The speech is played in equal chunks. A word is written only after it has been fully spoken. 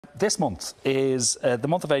this month is, the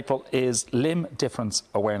month of April is Limb Difference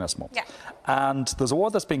Awareness Month. Yeah. And there's a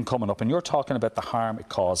word that's been coming up, and you're talking about the harm it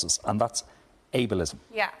causes, and that's ableism.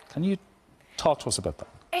 Yeah. Can you talk to us about that?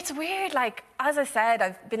 It's weird, like, as I said,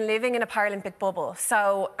 I've been living in a Paralympic bubble.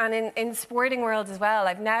 So, and in the sporting world as well,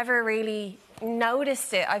 I've never really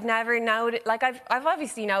noticed it. I've never noticed, like, I've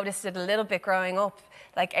obviously noticed it a little bit growing up,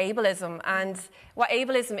 like ableism. And what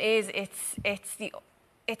ableism is,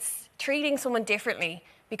 it's treating someone differently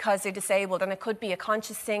because they're disabled, and it could be a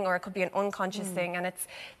conscious thing or it could be an unconscious thing, and it's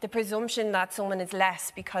the presumption that someone is less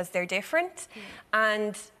because they're different.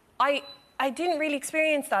 And I didn't really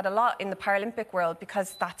experience that a lot in the Paralympic world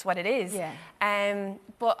because that's what it is. Yeah.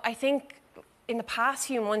 But I think in the past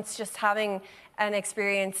few months, just having an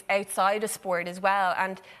experience outside of sport as well,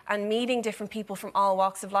 and meeting different people from all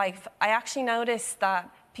walks of life, I actually noticed that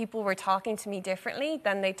people were talking to me differently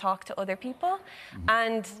than they talk to other people.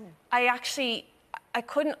 And I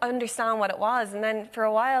couldn't understand what it was. And then for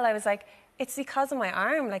a while I was like, it's because of my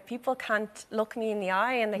arm. Like, people can't look me in the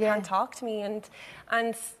eye and they can't talk to me.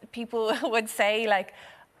 And people would say, like,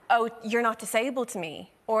 oh, you're not disabled to me.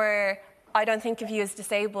 Or, I don't think of you as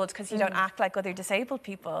disabled because you don't act like other disabled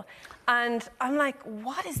people. And I'm like,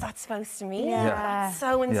 what is that supposed to mean? That's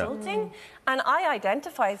so insulting. And I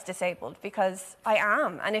identify as disabled because I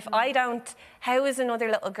am. And if I don't, how is another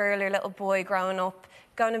little girl or little boy growing up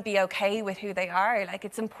going to be okay with who they are? Like,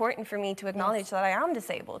 it's important for me to acknowledge that I am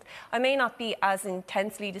disabled. I may not be as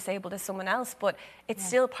intensely disabled as someone else, but it's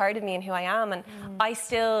still part of me and who I am. And I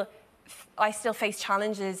still face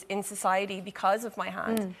challenges in society because of my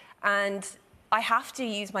hand. And I have to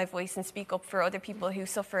use my voice and speak up for other people who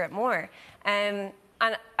suffer it more. And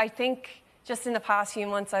I think just in the past few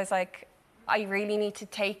months, I was like, I really need to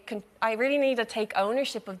take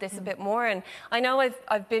ownership of this a bit more. And I know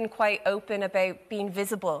I've been quite open about being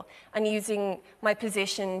visible and using my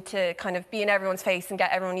position to kind of be in everyone's face and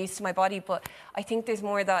get everyone used to my body. But I think there's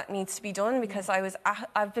more that needs to be done, because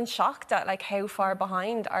I've been shocked at, like, how far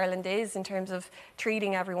behind Ireland is in terms of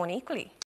treating everyone equally.